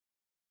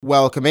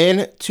Welcome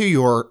in to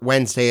your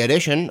Wednesday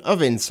edition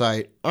of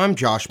Insight. I'm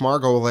Josh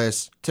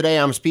Margolis. Today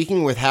I'm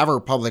speaking with Havre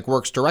Public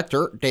Works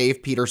Director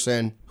Dave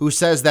Peterson, who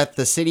says that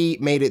the city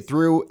made it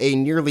through a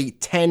nearly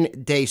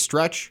 10-day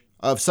stretch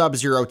of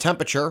sub-zero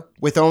temperature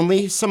with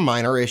only some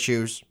minor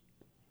issues.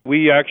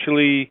 We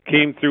actually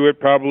came through it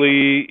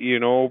probably,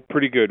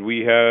 pretty good. We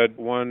had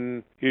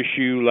one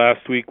issue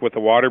last week with a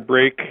water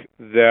break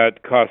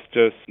that cost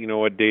us,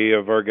 a day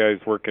of our guys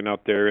working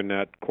out there in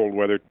that cold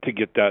weather to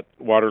get that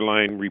water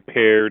line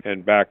repaired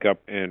and back up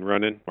and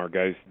running. Our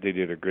guys, they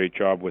did a great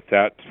job with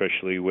that,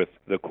 especially with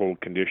the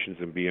cold conditions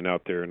and being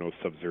out there in those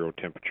sub-zero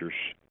temperatures.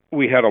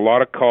 We had a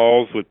lot of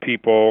calls with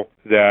people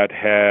that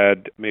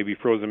had maybe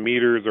frozen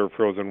meters or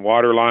frozen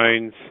water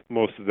lines.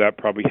 Most of that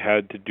probably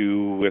had to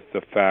do with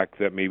the fact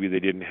that maybe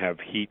they didn't have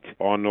heat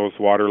on those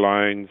water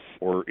lines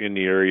or in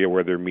the area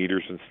where their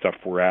meters and stuff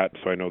were at.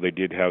 So I know they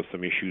did have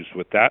some issues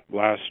with that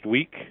last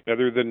week.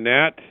 Other than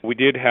that, we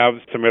did have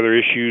some other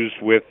issues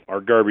with our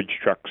garbage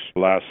trucks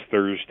last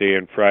Thursday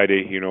and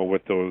Friday,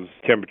 with those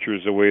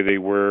temperatures the way they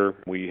were.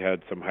 We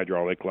had some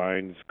hydraulic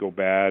lines go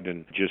bad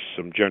and just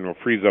some general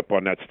freeze up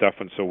on that stuff.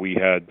 And so we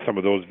had some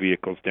of those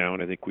vehicles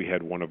down. I think we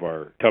had one of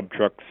our tub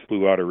trucks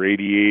blew out a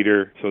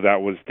radiator, so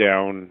that was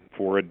down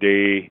for a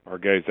day. Our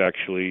guys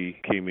actually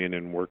came in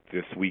and worked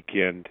this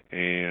weekend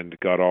and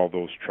got all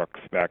those trucks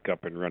back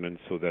up and running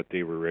so that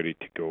they were ready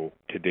to go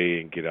today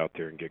and get out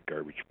there and get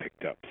garbage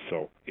picked up.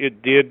 So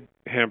it did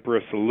hamper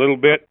us a little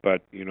bit,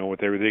 but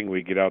with everything,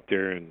 we get out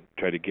there and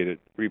try to get it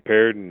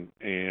repaired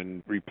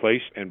and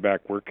replaced and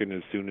back working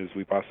as soon as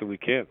we possibly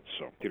can.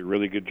 So did a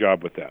really good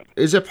job with that.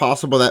 Is it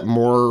possible that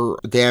more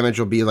damage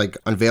will be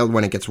unveiled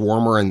when it gets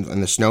warmer and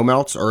the snow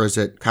melts, or is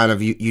it kind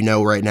of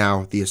right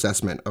now the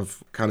assessment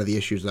of kind of the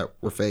issues that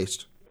were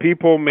faced?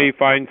 People may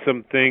find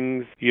some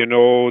things,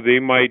 they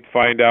might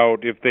find out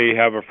if they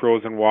have a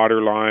frozen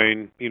water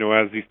line,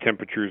 as these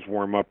temperatures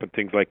warm up and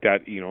things like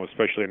that,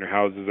 especially in their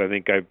houses. I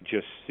think I've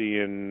just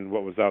seen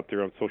what was out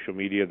there on social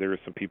media. There were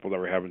some people that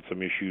were having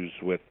some issues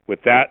with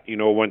that,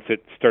 once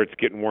it starts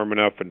getting warm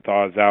enough and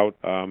thaws out,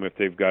 if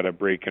they've got a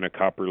break in a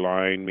copper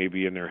line,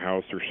 maybe in their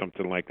house or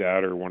something like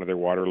that, or one of their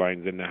water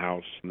lines in the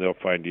house, they'll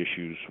find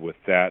issues with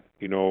that.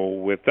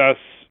 With us,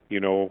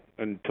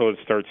 until it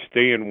starts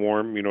staying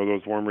warm,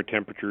 those warmer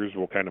temperatures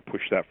will kind of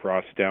push that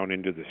frost down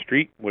into the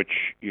street, which,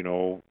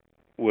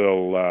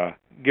 will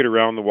get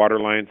around the water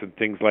lines and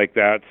things like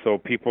that. So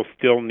people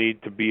still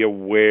need to be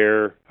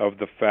aware of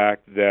the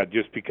fact that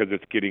just because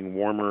it's getting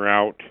warmer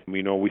out,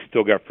 we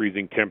still got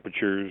freezing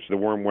temperatures. The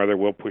warm weather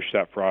will push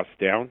that frost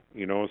down,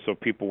 so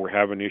people were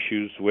having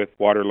issues with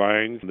water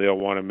lines. They'll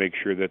want to make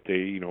sure that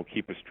they,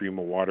 keep a stream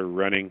of water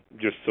running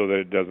just so that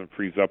it doesn't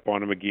freeze up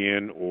on them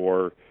again,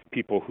 or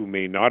people who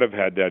may not have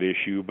had that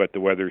issue, but the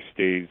weather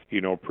stays,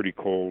 pretty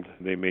cold,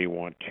 they may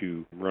want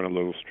to run a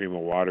little stream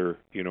of water,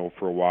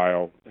 for a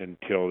while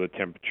until the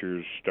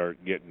temperatures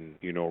start getting,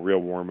 real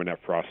warm and that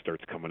frost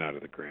starts coming out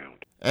of the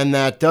ground. And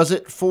that does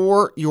it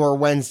for your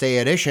Wednesday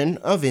edition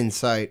of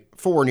Insight.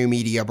 For New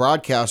Media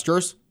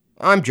Broadcasters,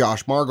 I'm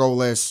Josh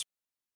Margolis.